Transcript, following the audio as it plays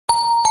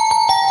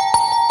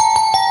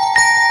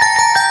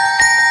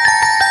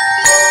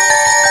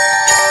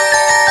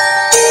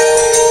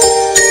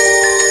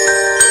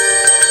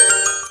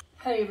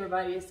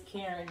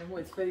Karen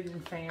with Food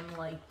and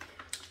Family.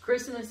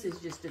 Christmas is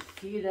just a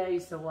few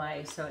days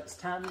away, so it's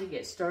time to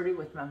get started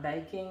with my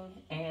baking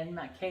and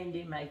my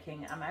candy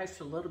making. I'm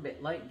actually a little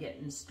bit late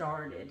getting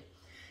started,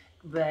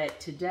 but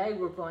today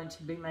we're going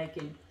to be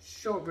making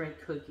shortbread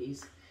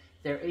cookies.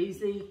 They're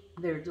easy,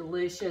 they're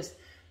delicious,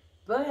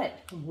 but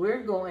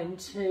we're going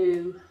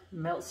to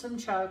melt some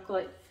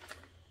chocolate,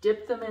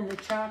 dip them in the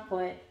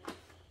chocolate,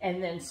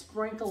 and then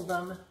sprinkle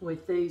them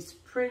with these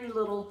pretty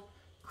little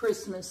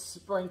Christmas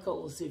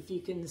sprinkles, if you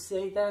can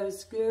see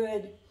those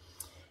good.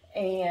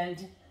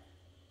 And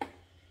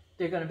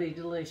they're going to be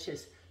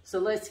delicious. So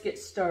let's get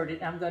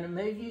started. I'm going to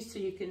move you so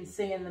you can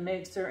see in the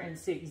mixer and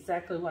see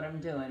exactly what I'm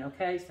doing,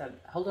 okay? So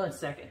hold on a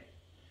second.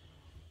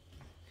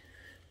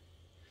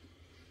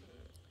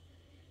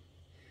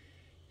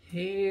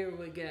 Here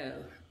we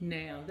go.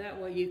 Now,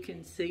 that way you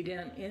can see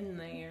down in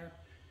there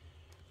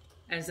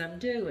as I'm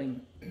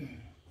doing.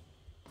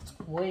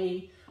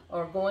 We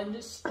are going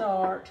to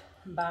start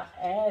by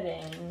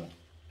adding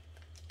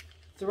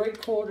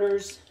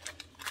 3/4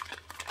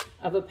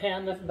 of a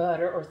pound of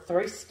butter, or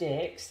 3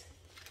 sticks,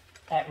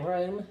 at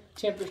room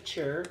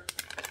temperature.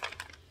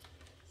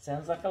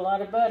 Sounds like a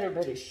lot of butter,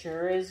 but it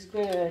sure is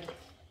good.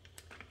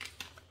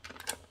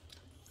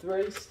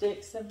 3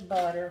 sticks of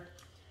butter,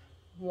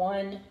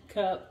 1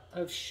 cup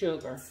of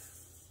sugar.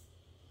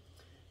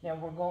 Now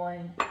we're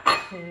going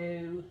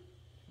to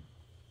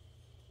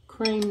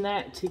cream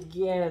that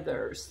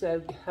together.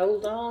 So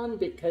hold on,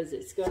 because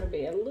it's going to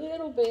be a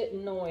little bit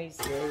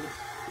noisy.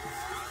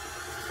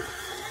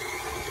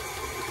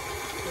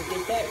 We'll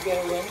get that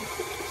going.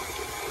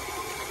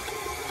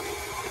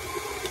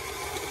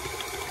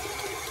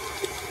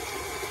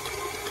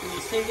 You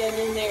see that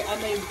in there? I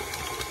mean,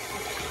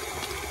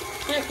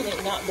 how can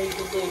it not be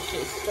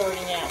delicious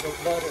starting out with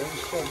butter and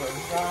sugar,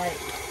 right?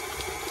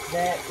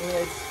 That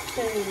is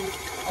 2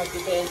 of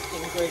the best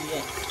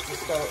ingredients to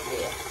start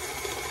with,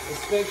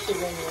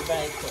 especially when you're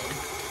baking.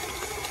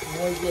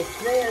 When we get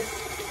this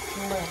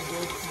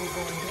blended, we're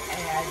going to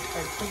add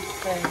a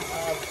teaspoon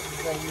of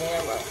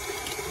vanilla.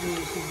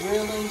 Use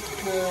really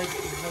good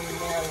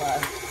vanilla.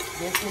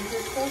 This is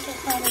a special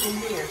time of the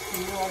year, so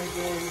you want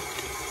to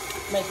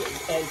make it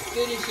as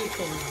good as you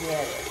can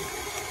get it.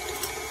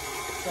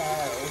 So,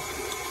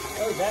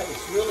 oh, that was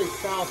really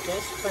soft.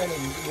 That's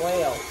printing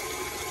well.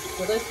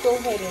 So let's go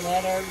ahead and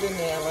add our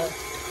vanilla.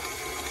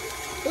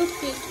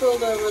 Oops, it's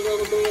spilled over a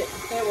little bit.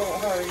 That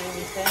won't hurt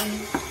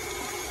anything.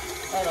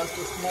 That'll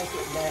just make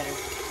it better.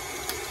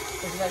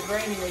 As my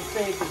granny would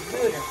say, be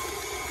gooder.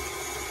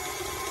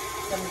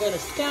 I'm going to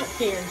stop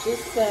here in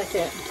just a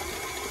second.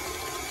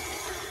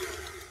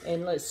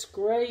 And let's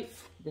scrape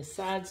the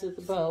sides of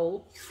the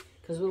bowl,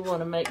 because we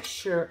want to make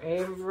sure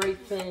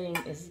everything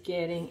is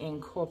getting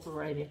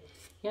incorporated.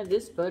 Yeah,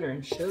 this butter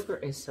and sugar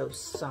is so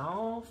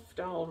soft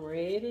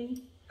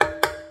already.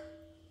 Let's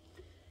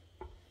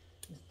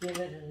give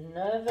it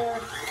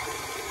another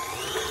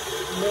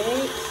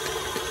mix.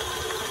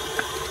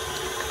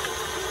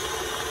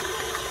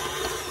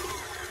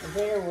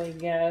 There we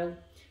go.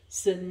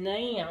 So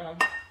now,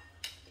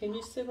 can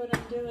you see what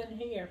I'm doing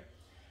here?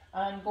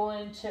 I've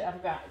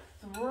got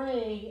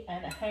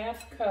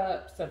 3½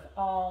 cups of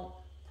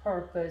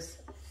all-purpose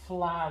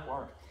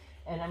flour,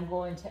 and I'm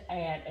going to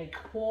add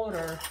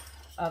 1/4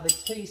 of a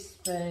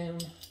teaspoon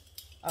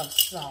of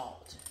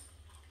salt,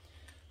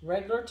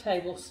 regular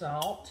table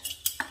salt.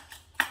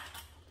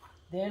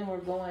 Then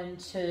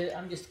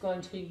I'm just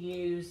going to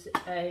use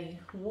a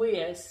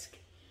whisk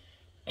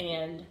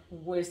and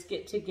whisk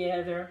it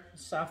together,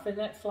 soften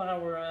that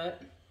flour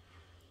up,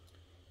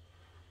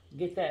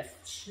 get that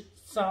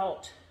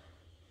salt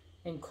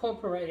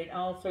incorporated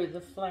all through the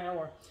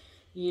flour.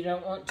 You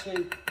don't want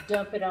to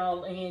dump it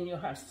all in. You'll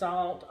have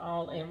salt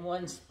all in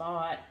one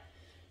spot.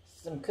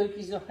 Some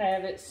cookies will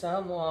have it,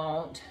 some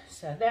won't.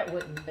 So that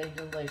wouldn't be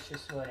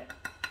delicious, would it?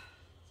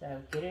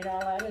 So get it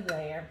all out of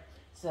there.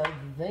 So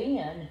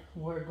then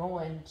we're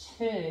going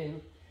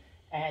to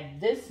add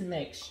this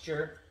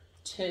mixture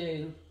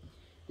to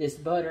this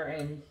butter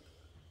and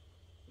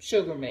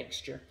sugar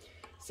mixture.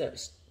 So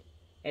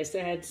let's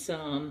add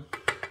some.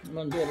 I'm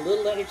going to do it a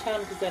little at a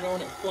time because I don't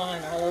want it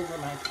flying all over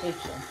my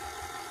kitchen.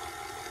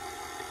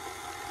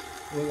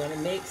 We're going to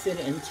mix it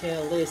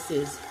until this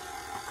is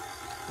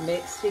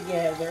mixed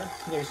together.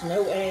 There's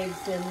no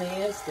eggs in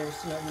this.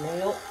 There's no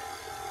milk.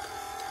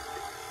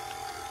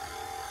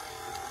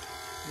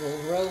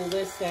 We'll roll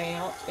this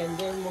out, and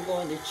then we're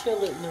going to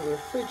chill it in the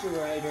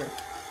refrigerator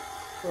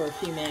for a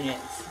few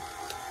minutes.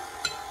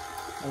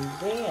 And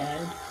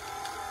then,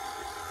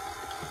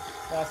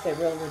 like I say,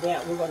 roll it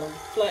out, we're going to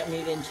flatten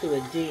it into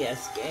a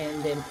disc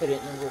and then put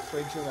it in the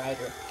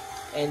refrigerator.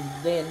 And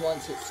then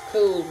once it's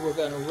cooled, we're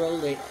going to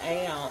roll it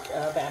out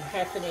about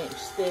 1/2 inch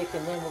thick,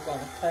 and then we're going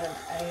to cut them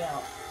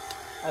out.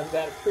 I've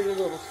got a pretty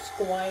little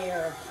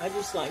square. I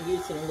just like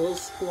using a little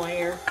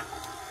square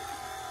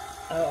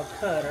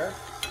cutter.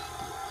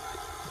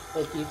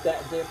 If you've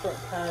got different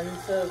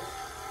kinds of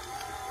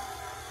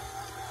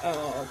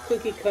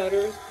cookie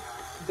cutters,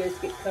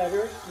 biscuit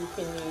cutters, you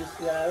can use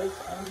those.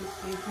 I'm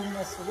just using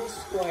this little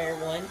square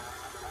one.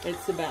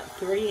 It's about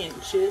 3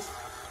 inches,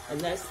 and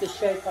that's the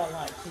shape I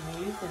like to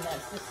use, and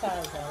that's the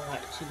size I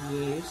like to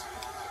use.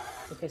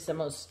 Okay, so I'm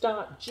going to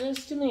stop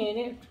just a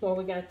minute while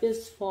we got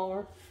this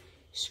far.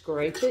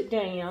 Scrape it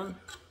down.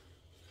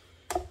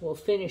 We'll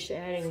finish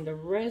adding the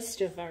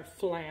rest of our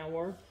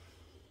flour.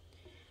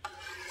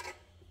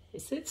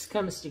 It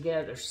comes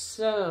together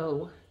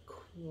so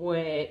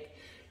quick.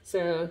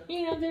 So,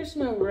 you know, there's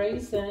no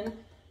reason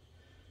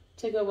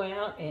to go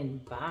out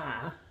and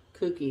buy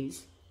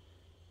cookies.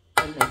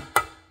 And then,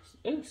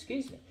 oh,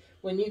 excuse me.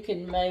 When you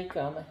can make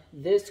them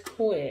this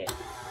quick.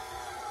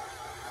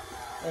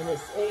 And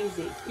it's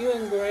easy. Few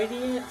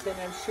ingredients, and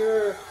I'm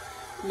sure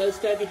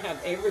most of you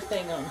have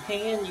everything on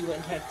hand. You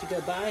wouldn't have to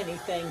go buy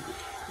anything.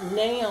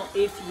 Now,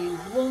 if you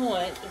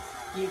want,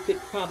 you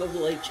could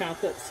probably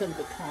chop up some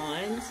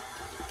pecans.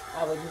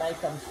 I would make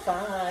them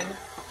fine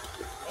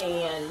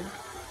and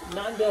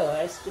not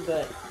dust,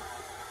 but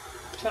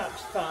chopped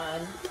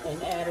fine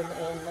and add them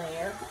in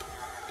there.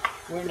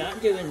 We're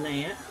not doing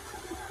that.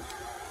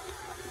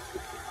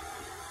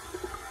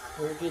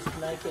 We're just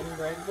making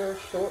regular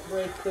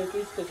shortbread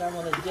cookies because I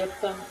want to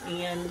dip them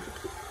in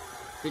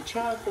the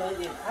chocolate,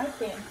 and I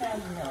can't have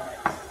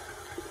nuts.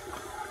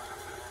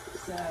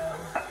 So,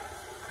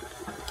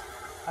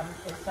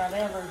 it's not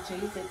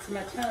allergies, it's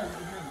my tummy,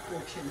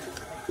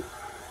 unfortunately.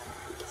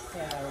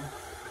 So,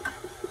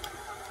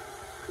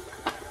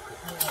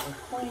 I'm going to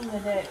clean the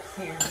decks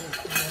here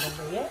just a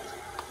little bit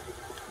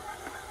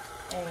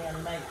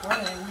and make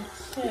room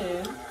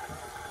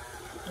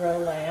to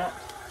roll out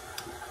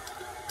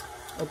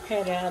or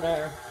pat out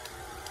our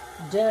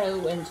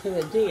dough into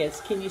a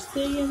disc. Can you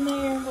see in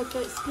there what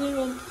that's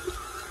doing?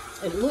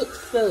 It looks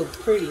so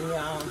pretty,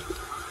 y'all.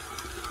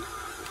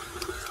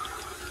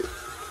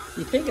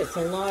 You think it's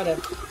a lot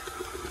of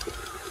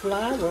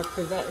flour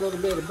for that little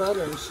bit of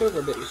butter and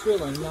sugar, but it's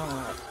really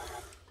not.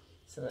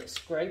 So let's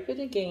scrape it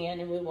again,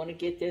 and we want to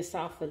get this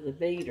off of the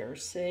beater,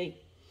 see?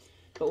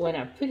 But when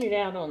I put it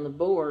out on the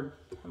board,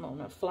 I'm going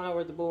to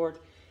flour the board,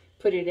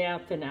 put it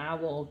out, then I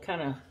will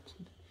kind of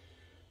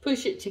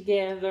push it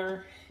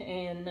together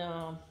and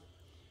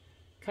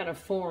kind of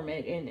form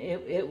it, and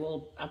it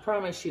will, I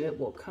promise you, it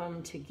will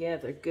come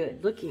together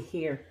good. Looky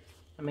here.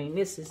 I mean,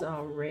 this is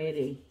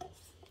already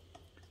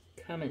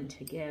coming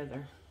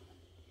together.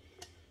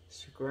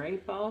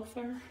 Scrape off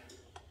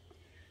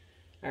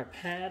our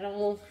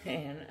paddle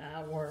and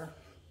our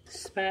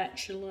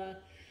spatula.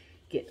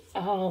 Get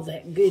all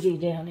that goodie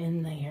down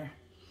in there.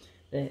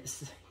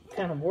 That's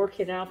kind of work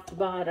it off the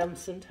bottom.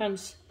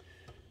 Sometimes,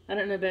 I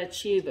don't know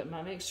about you, but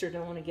my mixer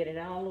don't want to get it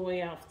all the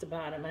way off the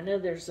bottom. I know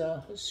there's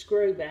a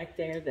screw back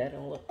there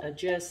that'll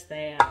adjust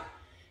that,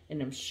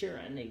 and I'm sure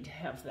I need to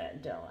have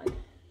that done.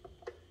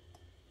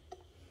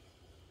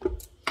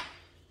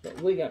 But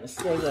we're going to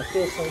see what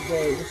this will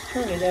do. Just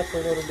turn it up a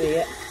little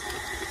bit.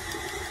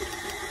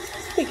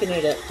 It's picking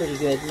it up pretty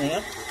good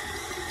now.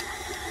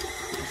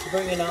 Just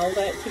bringing all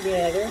that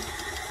together.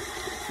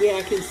 Yeah,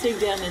 I can see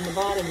down in the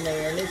bottom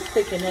there, and it's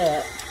picking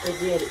up. It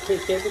did. It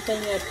picked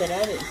everything up that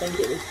I didn't think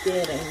it was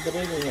getting, but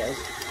it is.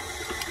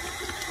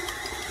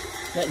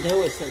 That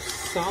dough is so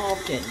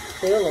soft and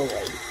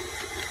pillowy.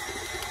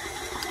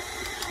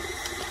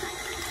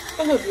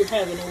 I hope you're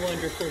having a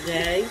wonderful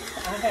day.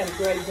 I had a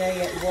great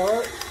day at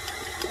work,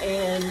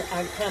 and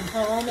I come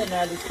home and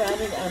I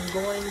decided I'm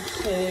going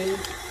to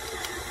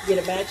get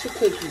a batch of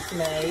cookies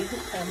made.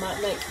 I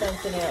might make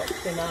something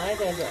else tonight.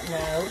 I don't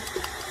know.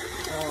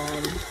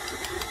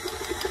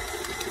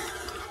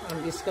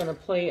 I'm just going to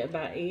play it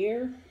by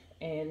ear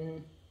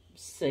and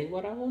see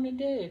what I want to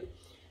do.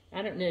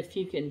 I don't know if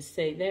you can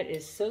see, that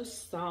is so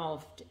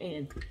soft,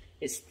 and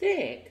it's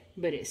thick,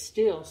 but it's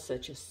still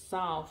such a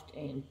soft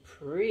and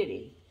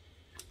pretty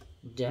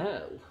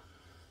dough.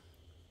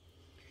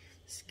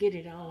 Let's get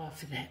it all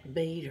off of that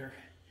beater.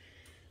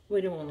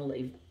 We don't want to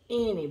leave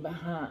any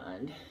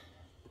behind.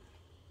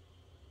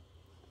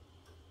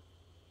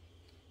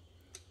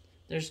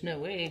 There's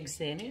no eggs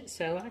in it,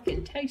 so I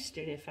can taste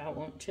it if I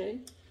want to.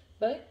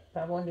 But if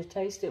I want to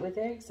taste it with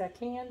eggs, I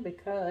can,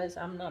 because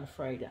I'm not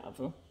afraid of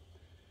them.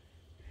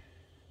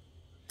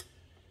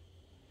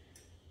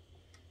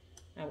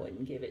 I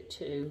wouldn't give it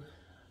to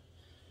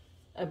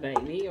a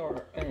baby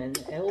or an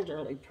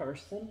elderly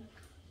person.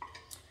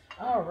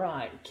 All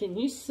right, can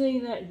you see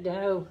that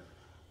dough?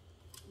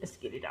 Let's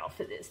get it off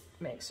of this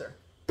mixer.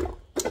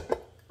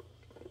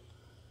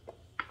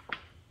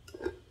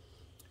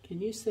 Can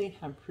you see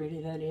how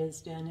pretty that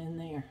is down in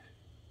there?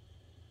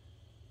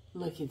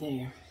 Looky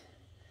there.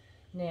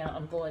 Now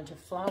I'm going to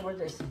flour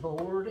this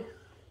board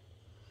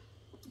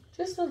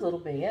just a little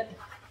bit.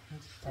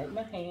 Just take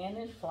my hand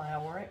and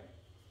flour it.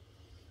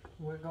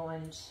 We're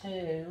going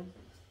to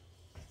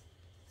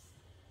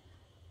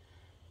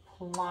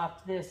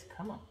plop this,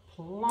 come on,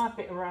 plop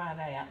it right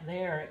out.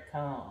 There it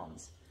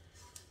comes.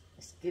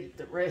 Let's get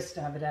the rest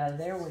of it out of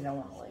there. We don't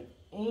want to leave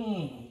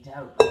any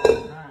dough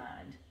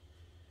behind.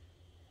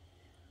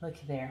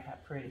 Looky there, how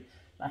pretty.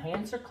 My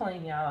hands are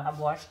clean, y'all. I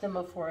washed them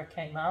before I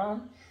came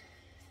on.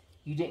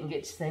 You didn't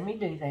get to see me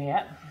do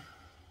that.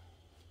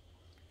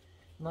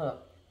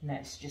 Look, and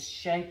that's just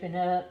shaping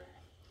up.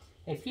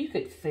 If you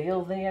could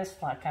feel this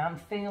like I'm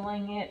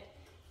feeling it,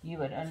 you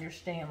would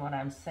understand what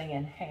I'm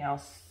saying, how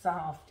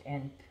soft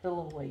and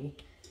pillowy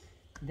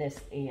this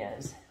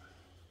is.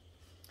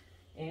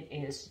 It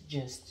is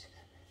just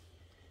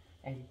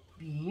a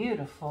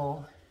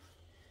beautiful,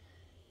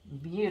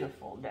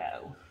 beautiful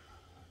dough.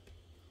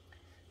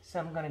 So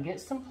I'm going to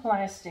get some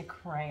plastic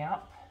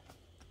wrap.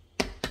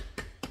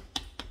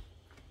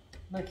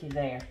 Looky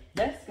there.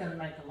 That's going to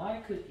make a lot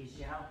of cookies,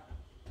 y'all.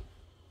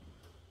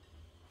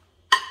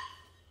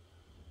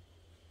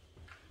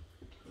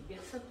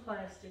 Get some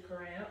plastic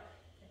wrap,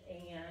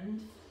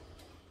 and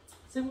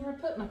so where I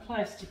put my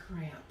plastic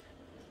wrap?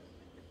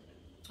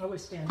 Oh,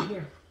 it's down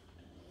here.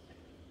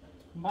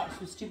 The box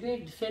was too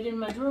big to fit in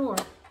my drawer.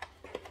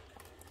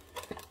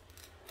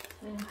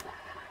 And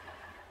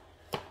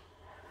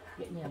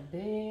get me a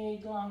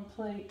big long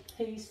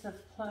piece of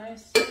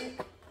plastic.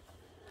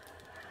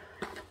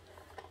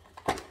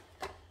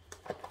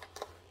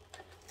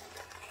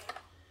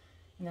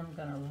 And I'm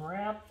going to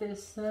wrap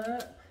this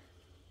up.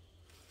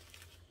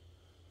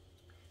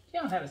 You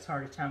don't have as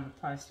hard a time with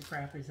plastic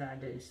wrap as I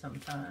do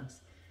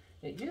sometimes.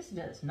 It just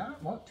does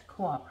not want to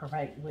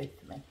cooperate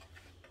with me.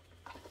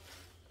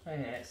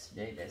 Let's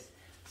do this.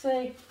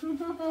 See,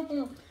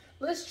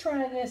 let's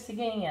try this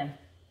again.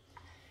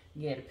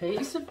 Get a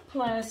piece of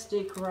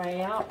plastic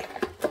wrap.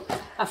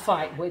 I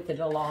fight with it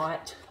a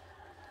lot.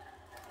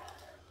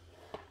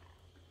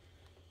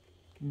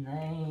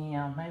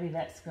 Now, maybe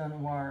that's going to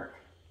work.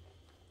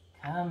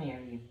 Come here,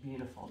 you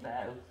beautiful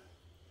dough.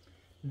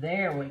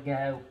 There we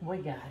go. We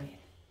got it.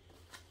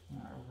 I'm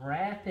going to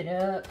wrap it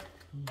up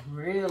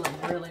really,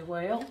 really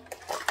well.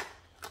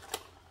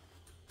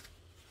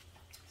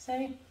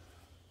 See?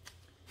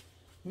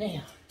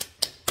 Now,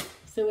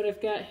 see what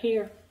I've got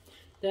here?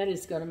 That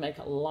is going to make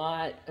a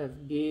lot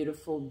of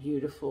beautiful,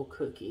 beautiful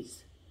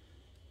cookies.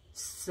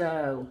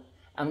 So,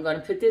 I'm going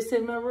to put this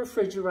in my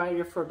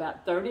refrigerator for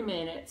about 30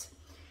 minutes.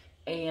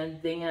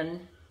 And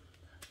then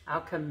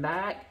I'll come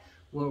back.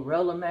 We'll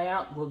roll them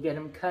out. We'll get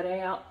them cut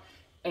out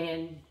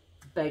and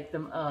bake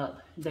them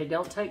up. They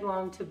don't take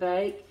long to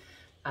bake.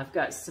 I've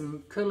got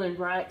some cooling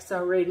racks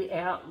already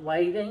out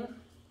waiting,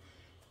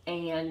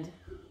 and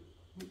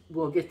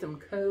we'll get them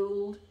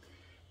cooled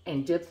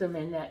and dip them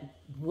in that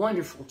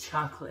wonderful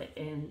chocolate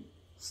and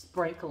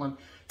sprinkle them.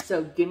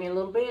 So give me a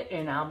little bit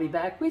and I'll be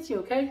back with you,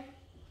 okay?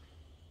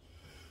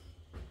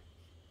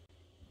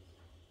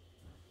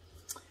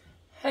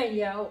 Hey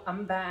y'all,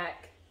 I'm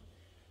back.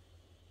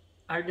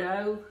 Our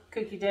dough,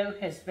 cookie dough,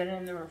 has been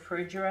in the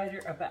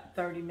refrigerator about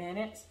 30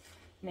 minutes.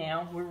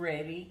 Now we're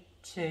ready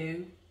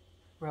to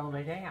roll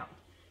it out.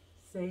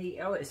 See,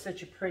 oh, it's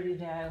such a pretty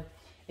dough.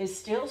 It's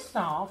still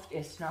soft,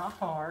 it's not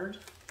hard.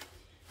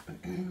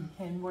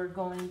 And we're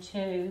going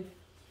to,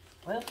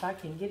 well, if I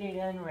can get it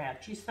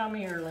unwrapped. You saw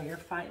me earlier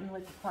fighting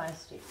with the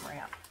plastic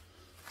wrap.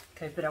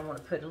 Okay, but I want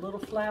to put a little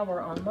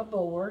flour on my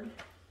board.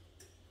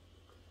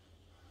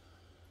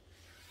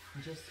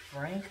 Just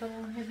sprinkle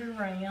it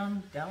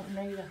around. Don't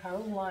need a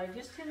whole lot,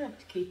 just enough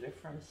to keep it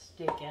from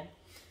sticking.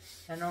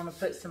 And I'm going to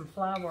put some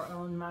flour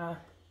on my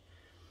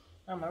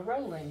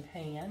rolling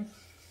pan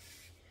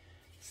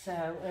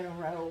so it'll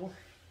roll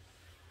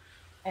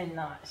and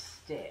not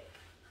stick.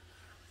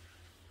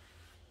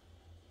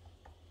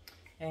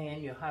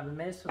 And you'll have a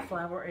mess of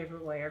flour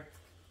everywhere.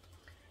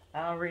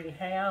 I already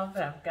have.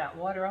 I've got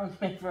water on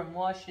me from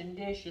washing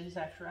dishes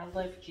after I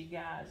left you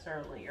guys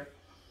earlier.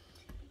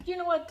 You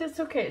know what?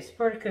 That's okay. It's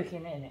part of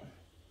cooking, isn't it?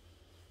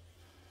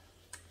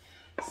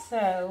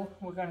 So,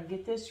 we're going to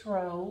get this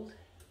rolled.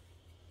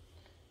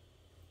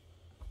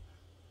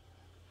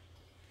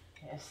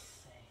 Let's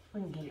see. We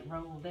can get it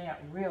rolled out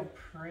real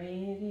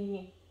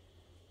pretty.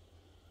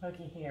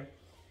 Looky here.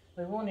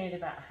 We want it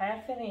about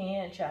 1/2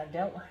 inch. I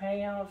don't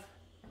have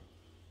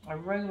a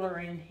ruler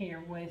in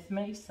here with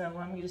me, so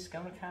I'm just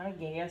going to kind of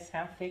guess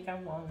how thick I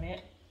want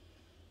it.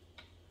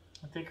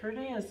 The thicker it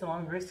is, the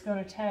longer it's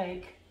going to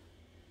take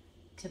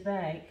to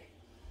bake.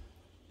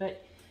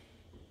 But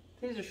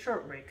these are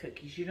shortbread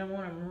cookies. You don't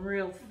want them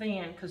real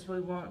thin because we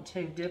want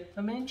to dip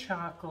them in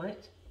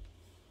chocolate.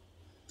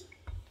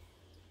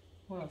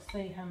 We'll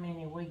see how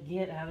many we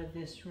get out of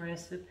this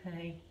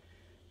recipe.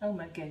 Oh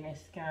my goodness,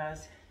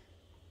 guys.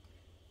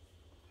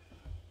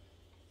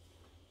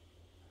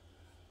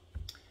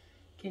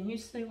 Can you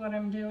see what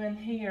I'm doing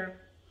here?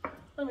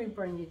 Let me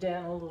bring you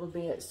down a little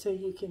bit so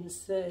you can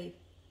see.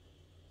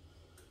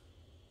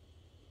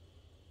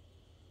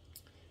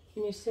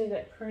 Can you see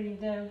that pretty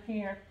dough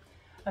here?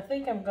 I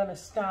think I'm going to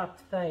stop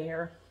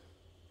there.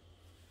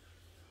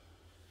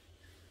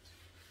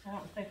 I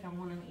don't think I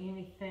want them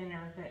any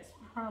thinner. That's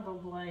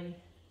probably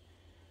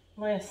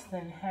less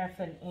than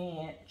 1/2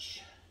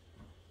 inch.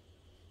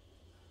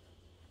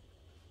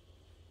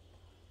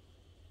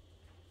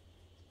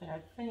 But I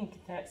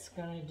think that's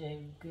going to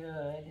do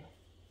good.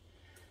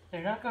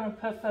 They're not going to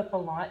puff up a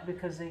lot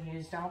because they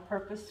used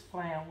all-purpose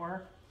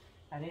flour.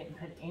 I didn't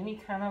put any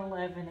kind of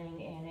leavening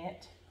in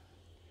it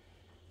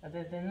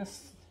other than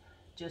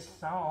just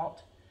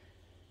salt.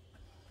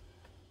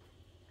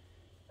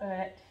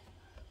 But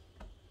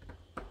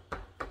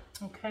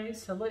Okay,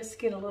 so let's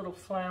get a little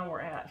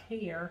flour out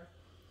here.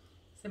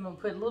 So I'm going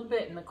to put a little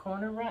bit in the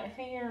corner right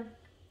here,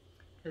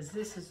 because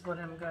this is what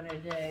I'm going to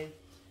do.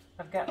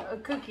 I've got a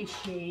cookie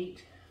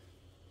sheet,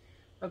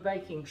 a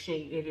baking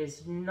sheet. It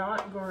is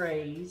not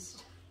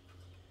greased.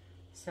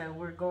 So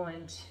we're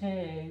going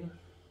to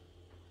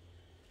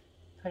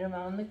put them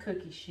on the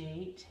cookie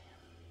sheet.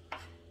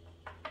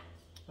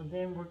 And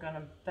then we're going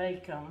to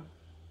bake them.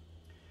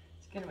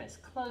 Let's get them as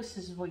close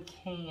as we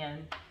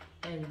can.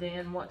 And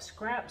then what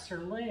scraps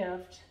are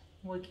left,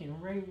 we can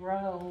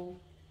re-roll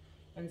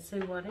and see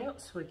what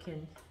else we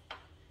can,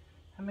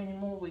 how many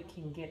more we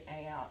can get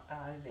out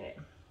of it.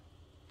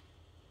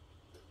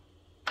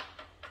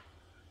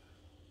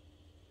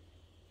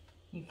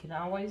 You can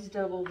always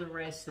double the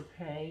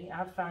recipe.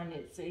 I find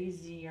it's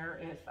easier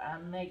if I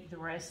make the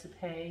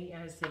recipe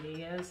as it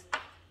is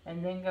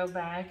and then go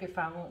back if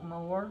I want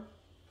more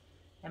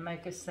and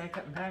make a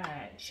second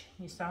batch.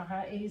 You saw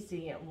how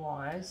easy it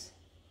was,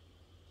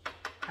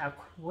 how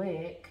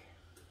quick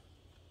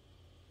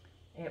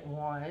it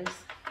was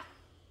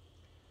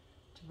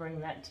to bring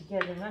that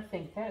together. And I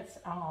think that's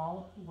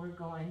all we're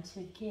going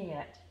to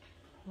get.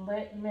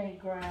 Let me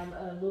grab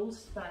a little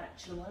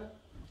spatula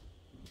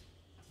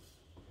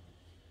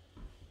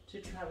to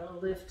try to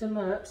lift them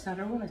up, so I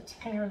don't want to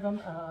tear them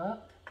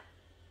up.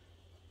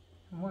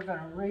 And we're going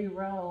to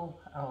re-roll.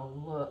 Oh,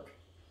 look.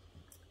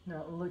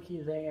 No,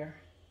 looky there.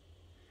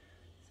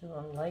 So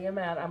I'm going to lay them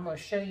out. I'm going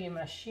to show you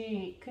my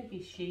sheet,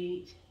 cookie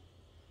sheet,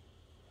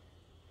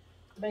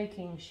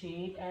 baking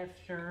sheet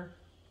after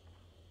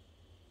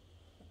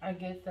I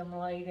get them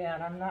laid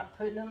out. I'm not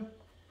putting them,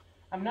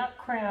 I'm not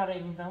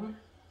crowding them.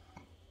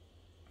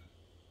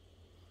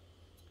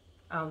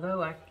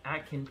 Although I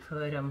can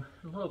put them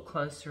a little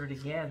closer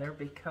together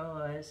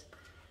because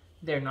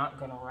they're not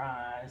going to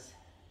rise.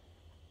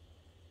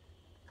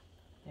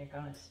 They're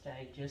going to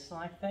stay just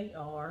like they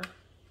are.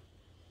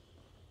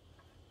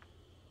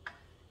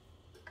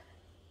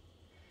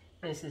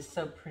 This is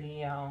so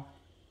pretty, y'all.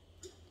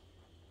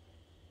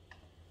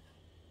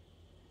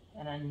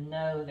 And I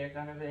know they're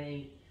going to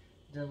be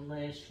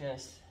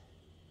delicious.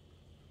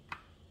 I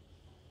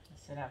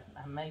said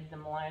I made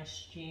them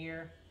last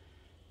year.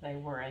 They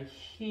were a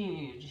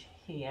huge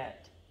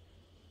hit.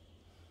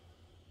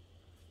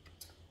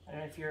 I don't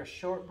know if you're a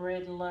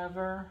shortbread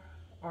lover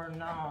or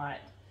not,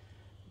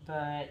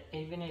 but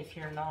even if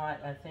you're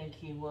not, I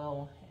think you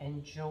will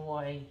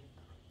enjoy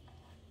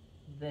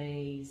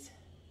these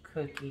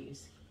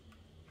cookies.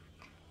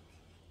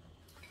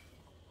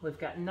 We've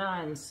got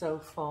 9 so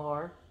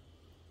far,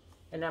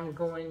 and I'm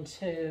going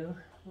to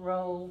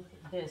roll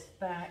this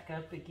back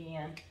up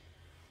again.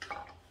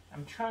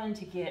 I'm trying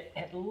to get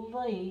at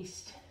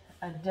least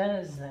a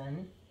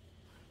dozen,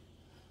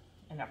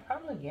 and I'll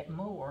probably get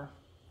more.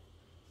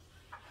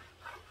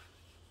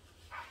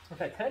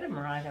 If I cut them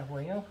right, I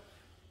will.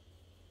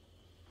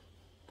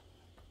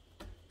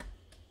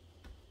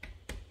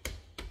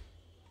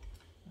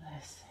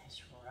 Let's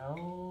just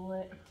roll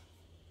it.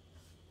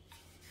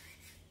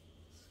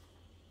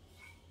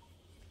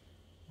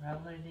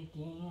 Roll it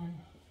again.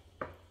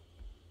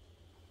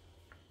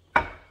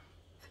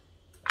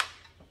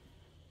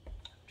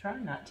 Try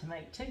not to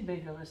make too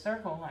big of a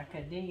circle like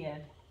I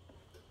did.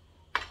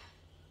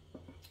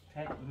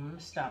 Okay, I'm going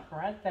to stop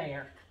right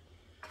there.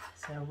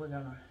 So we're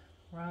going to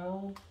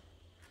roll,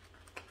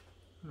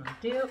 I'm going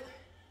to dip,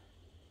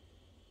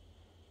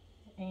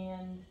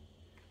 and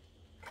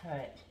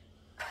cut.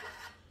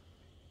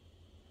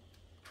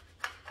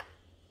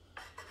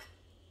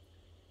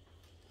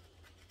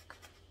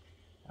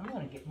 I'm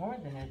going to get more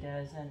than a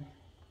dozen.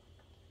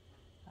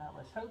 I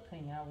was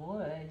hoping I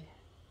would.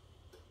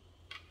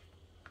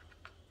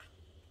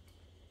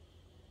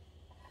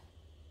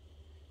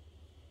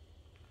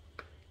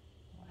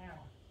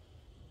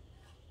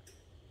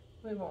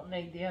 We won't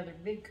need the other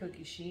big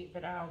cookie sheet,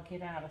 but I'll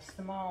get out a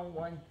small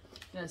one.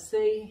 Now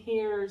see,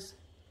 here's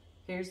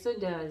a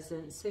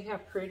dozen. See how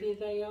pretty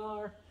they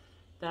are?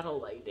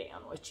 That'll lay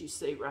down what you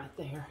see right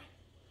there,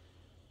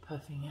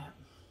 puffing up.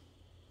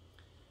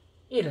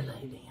 It'll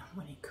lay down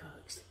when it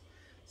cooks.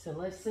 So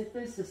let's set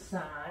this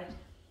aside.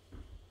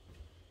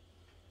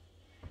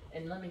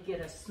 And let me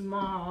get a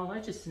small, I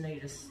just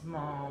need a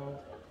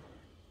small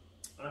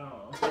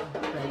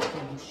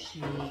baking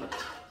sheet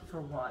for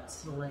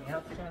what's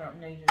left. I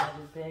don't need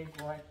another big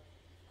one.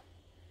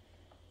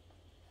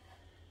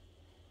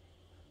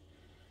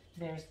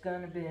 There's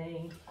gonna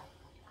be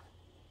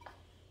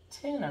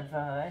 10 of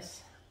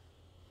us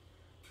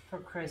for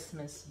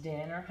Christmas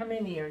dinner. How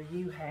many are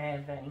you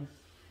having?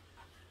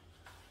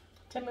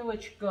 Tell me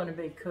what you're gonna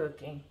be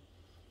cooking.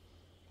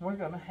 We're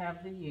gonna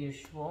have the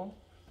usual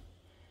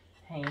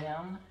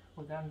ham.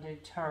 We're gonna do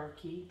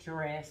turkey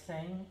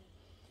dressing.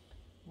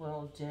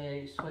 We'll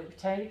do sweet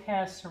potato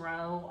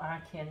casserole. I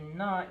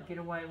cannot get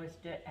away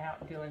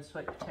without doing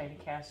sweet potato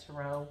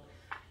casserole.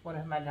 One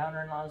of my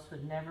daughter-in-laws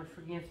would never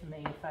forgive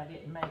me if I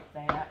didn't make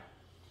that.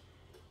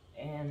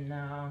 And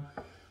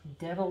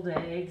deviled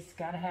eggs.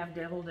 Gotta have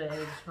deviled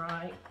eggs,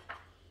 right?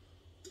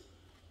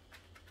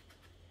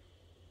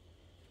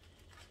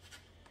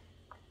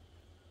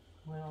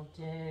 we'll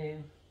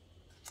do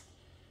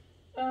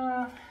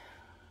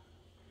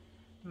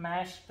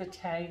mashed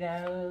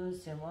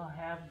potatoes, and we'll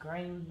have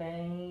green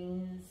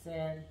beans,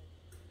 and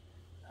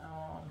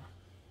I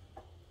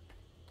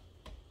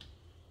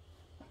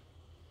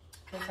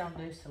think I'll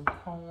do some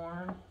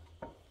corn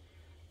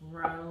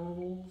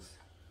rolls.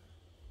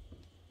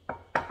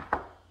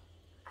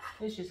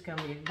 It's just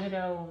gonna be a good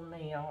old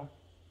meal.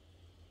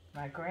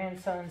 My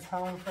grandson's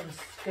home from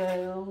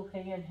school.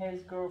 He and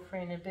his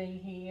girlfriend will be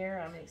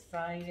here. I'm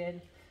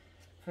excited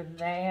for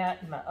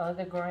that. My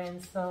other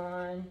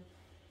grandson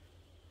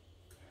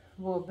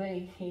will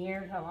be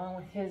here along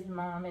with his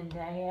mom and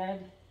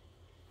dad.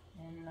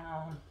 And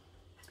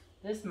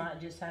this might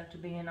just have to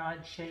be an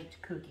odd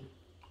shaped cookie.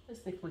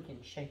 Let's see if we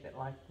can shape it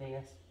like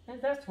this.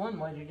 And that's one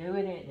way to do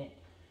it, isn't it?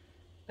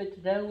 Put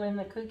the dough in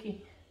the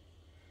cookie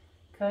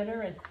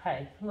cutter, and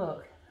hey,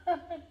 look.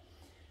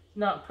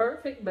 Not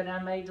perfect, but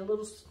I made a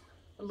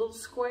little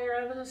square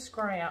out of the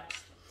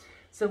scraps.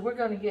 So we're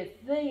going to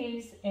get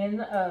these in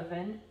the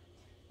oven.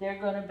 They're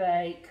going to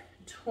bake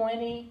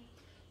 20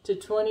 to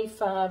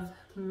 25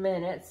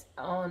 minutes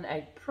on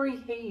a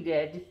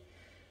preheated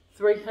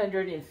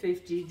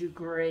 350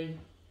 degree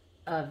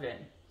oven.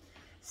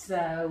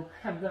 So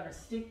I'm going to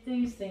stick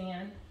these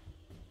in.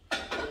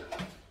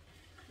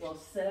 We'll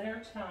set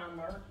our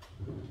timer.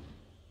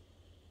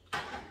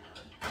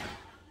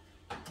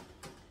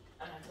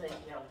 I think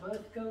they'll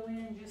both go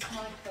in just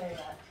like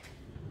that.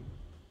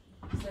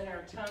 Set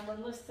our timer.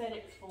 Let's set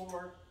it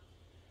for,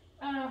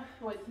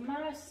 with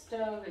my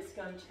stove, it's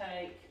going to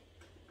take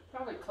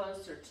probably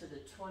closer to the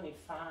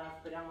 25,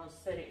 but I'm going to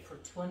set it for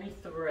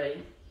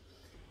 23.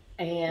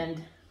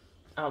 And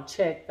I'll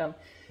check them.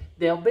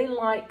 They'll be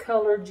light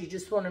colored. You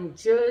just want them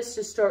just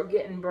to start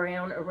getting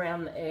brown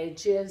around the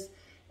edges,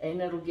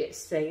 and it'll get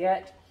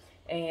set.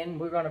 And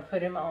we're going to put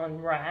them on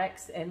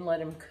racks and let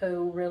them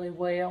cool really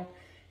well.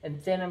 And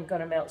then I'm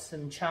going to melt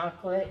some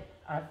chocolate.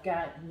 I've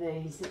got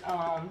these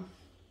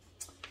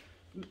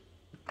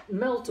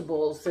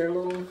meltables. They're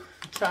little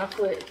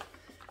chocolate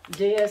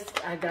discs.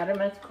 I got them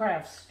at the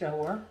craft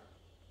store.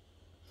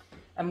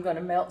 I'm going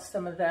to melt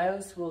some of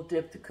those. We'll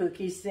dip the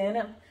cookies in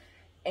them.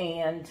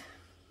 And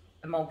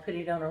I'm going to put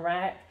it on a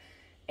rack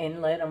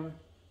and let them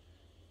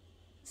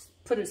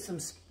put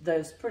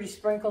those pretty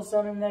sprinkles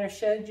on them that I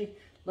showed you.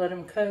 Let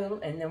them cool,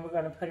 and then we're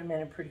going to put them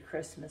in a pretty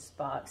Christmas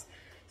box.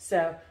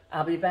 So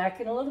I'll be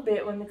back in a little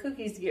bit when the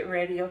cookies get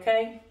ready,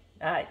 okay?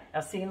 All right,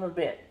 I'll see you in a little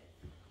bit.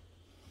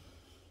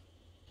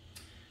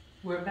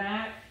 We're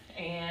back,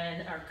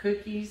 and our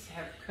cookies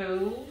have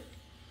cooled.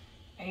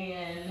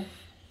 And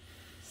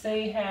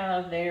see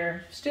how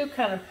they're still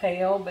kind of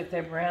pale, but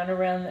they're brown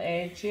around the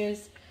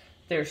edges.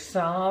 They're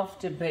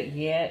soft, but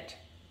yet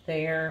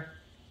they're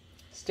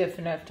stiff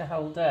enough to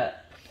hold up.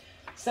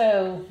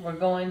 So we're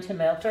going to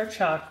melt our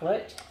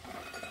chocolate.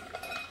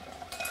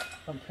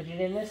 We'll put it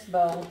in this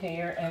bowl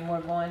here, and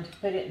we're going to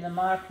put it in the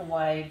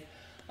microwave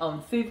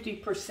on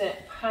 50%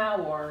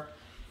 power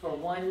for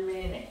 1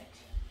 minute.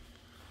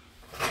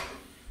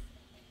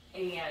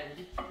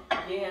 And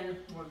then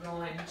we're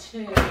going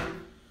to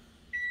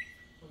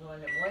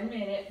 1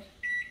 minute,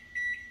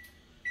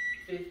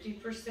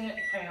 50%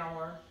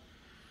 power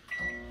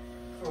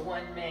for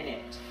 1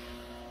 minute.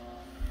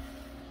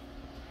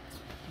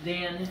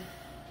 Then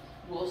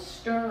we'll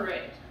stir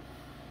it.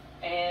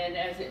 And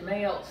as it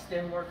melts,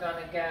 then we're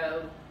going to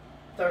go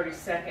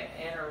 30-second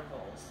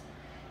intervals.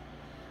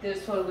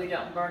 This way we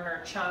don't burn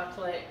our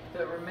chocolate.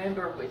 But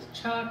remember, with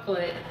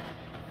chocolate,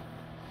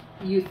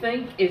 you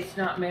think it's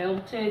not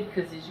melted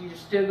because you're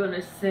still going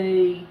to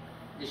see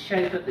the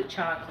shape of the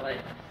chocolate.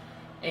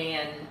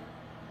 And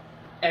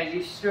as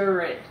you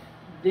stir it,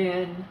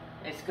 then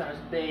it's going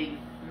to be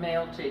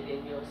melted,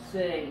 and you'll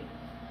see.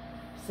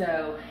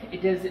 So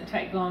it doesn't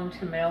take long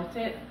to melt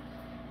it.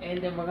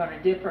 And then we're going to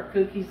dip our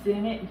cookies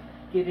in it,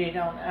 get it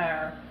on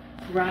our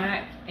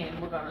rack, and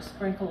we're going to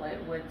sprinkle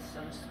it with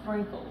some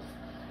sprinkles.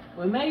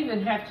 We may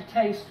even have to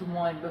taste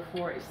one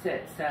before it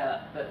sets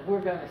up, but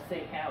we're going to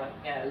see how it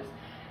goes.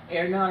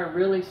 They're not a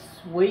really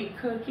sweet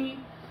cookie.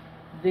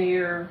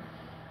 They've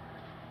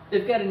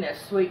got enough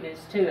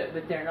sweetness to it,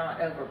 but they're not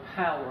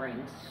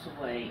overpowering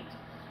sweet.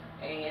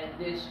 And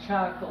this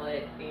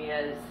chocolate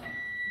is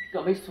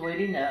going to be sweet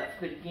enough,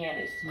 but again,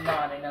 it's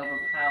not an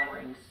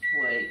overpowering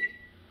sweet.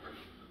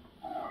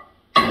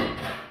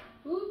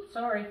 Oops,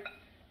 sorry.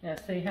 Now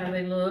see how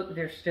they look?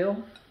 They're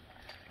still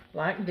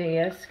like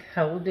disc.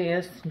 Hold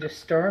this, just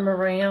stir them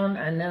around.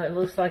 I know it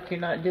looks like you're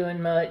not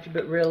doing much,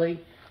 but really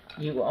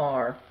you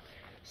are.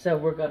 So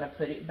we're going to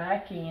put it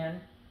back in.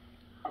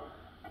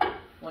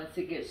 Once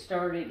it gets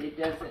started, it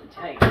doesn't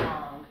take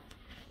long.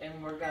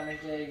 And we're going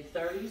to do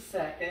 30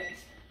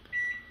 seconds.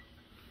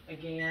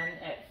 Again,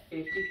 at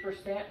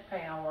 50%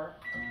 power.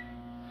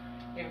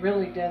 It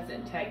really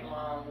doesn't take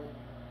long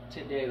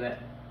to do it.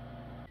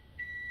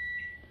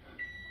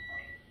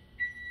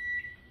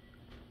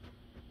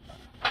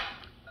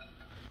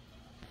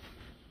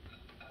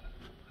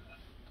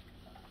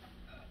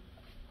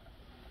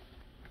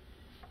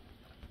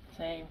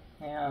 See,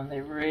 now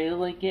they're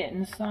really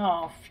getting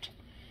soft.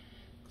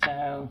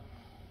 So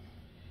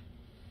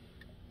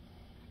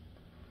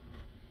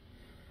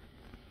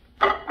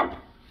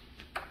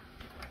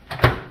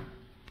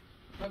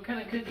What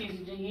kind of cookies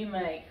do you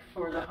make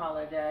for the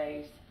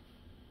holidays?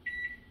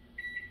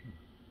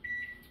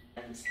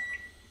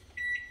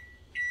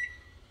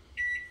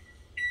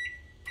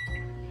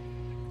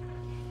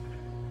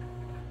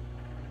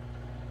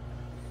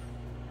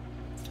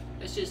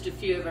 It's just a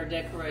few of our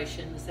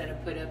decorations that I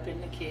put up in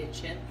the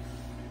kitchen.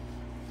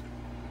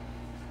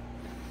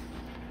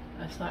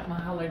 That's like my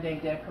holiday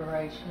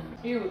decorations.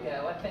 Here we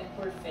go. I think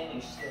we're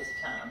finished this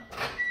time.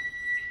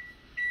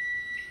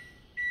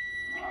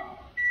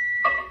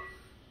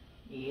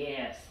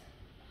 Yes.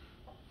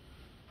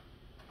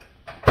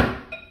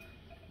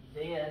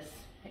 This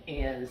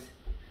is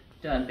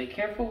done. Be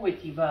careful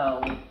with your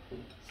bowl,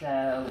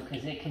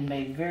 because it can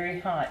be very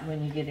hot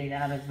when you get it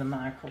out of the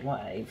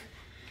microwave.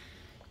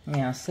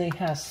 Now, see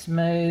how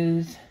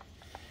smooth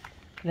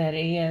that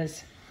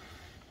is?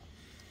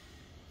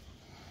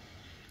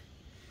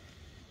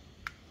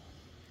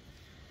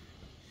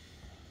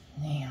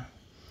 Now,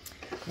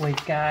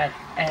 we've got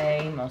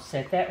I'm gonna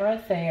set that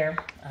right there.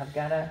 I've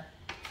got a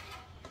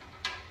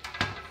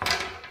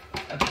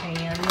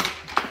pan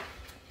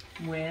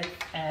with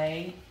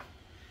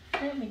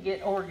let me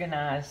get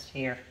organized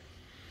here,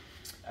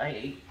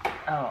 a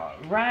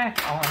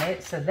rack on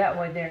it, so that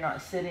way they're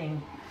not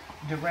sitting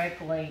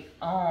directly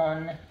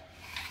on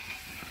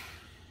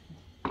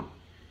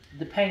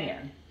the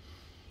pan,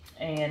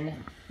 and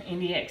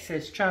any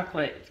excess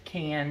chocolate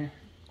can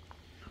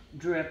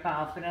drip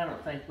off, and I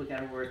don't think we got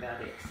to worry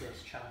about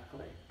excess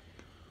chocolate.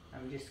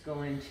 I'm just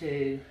going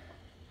to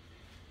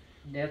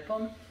dip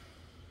them.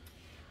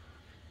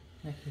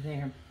 Look at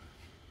there.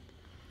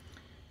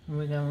 And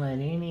we're going to let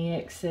any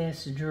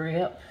excess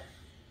drip.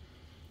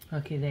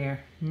 Looky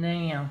there.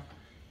 Now,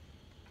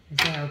 is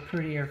that a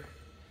prettier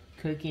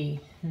cookie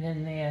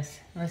than this?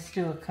 Let's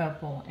do a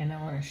couple, and I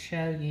want to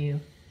show you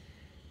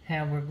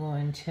how we're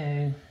going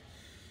to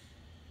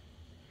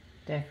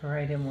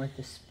decorate them with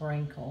the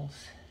sprinkles.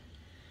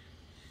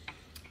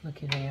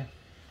 Look at there.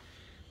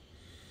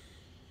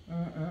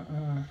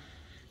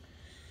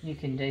 You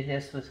can do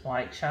this with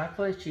white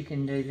chocolate. You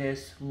can do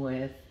this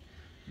with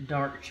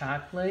dark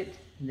chocolate.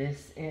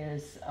 This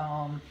is,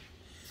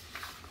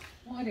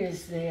 what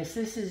is this?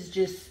 This is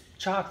just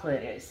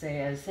chocolate, it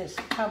says. It's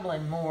probably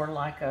more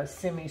like a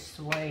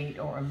semi-sweet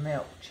or a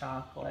milk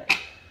chocolate.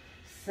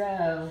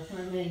 So,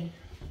 let me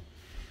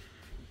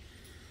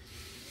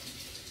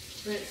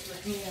rinse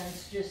my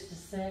hands just a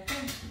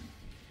second.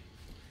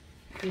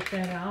 Get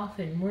that off,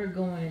 and we're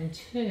going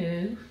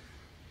to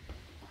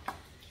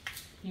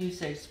use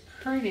these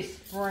pretty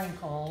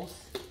sprinkles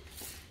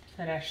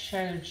that I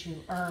showed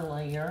you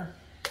earlier.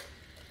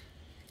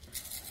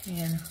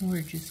 And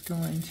we're just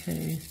going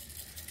to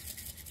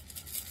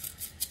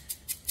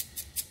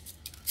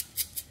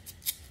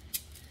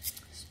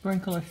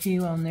sprinkle a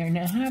few on there.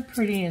 Now, how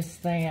pretty is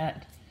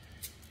that?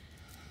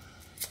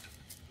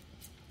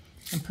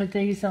 And put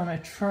these on a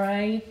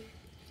tray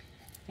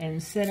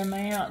and set them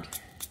out,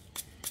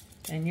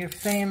 and your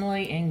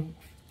family and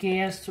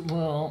guests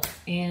will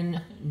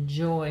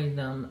enjoy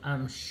them,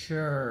 I'm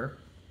sure.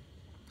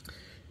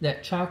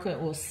 That chocolate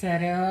will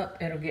set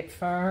up, it'll get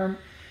firm.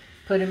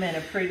 Put them in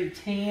a pretty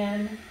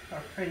tin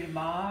or pretty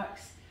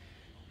box.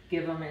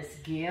 Give them as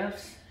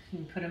gifts. You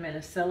can put them in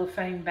a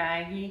cellophane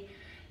baggie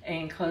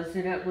and close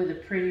it up with a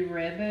pretty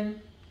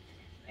ribbon,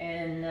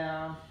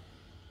 and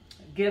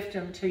gift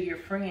them to your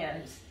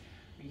friends,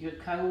 your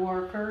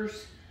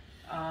co-workers,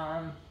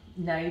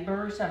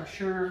 neighbors. I'm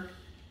sure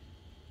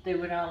they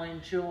would all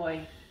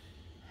enjoy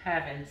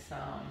having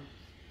some.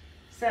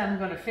 So I'm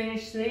going to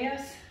finish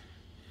this,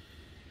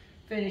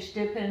 finish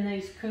dipping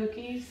these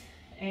cookies,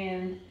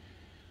 and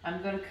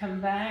I'm going to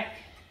come back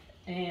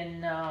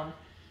and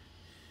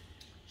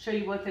show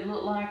you what they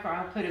look like, or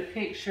I'll put a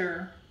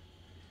picture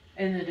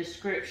in the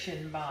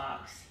description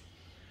box.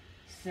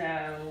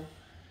 So,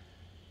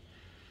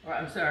 or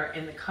I'm sorry,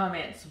 in the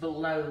comments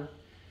below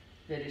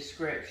the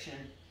description.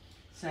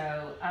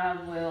 So I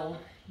will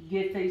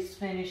get these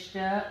finished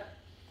up.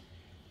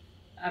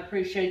 I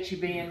appreciate you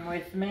being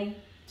with me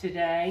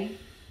today.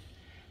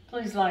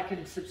 Please like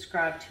and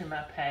subscribe to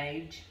my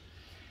page.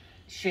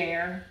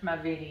 Share my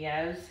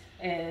videos,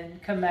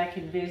 and come back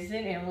and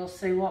visit, and we'll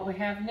see what we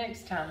have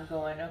next time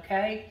going,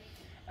 okay?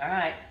 All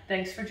right,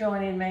 thanks for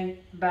joining me.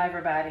 Bye,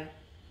 everybody.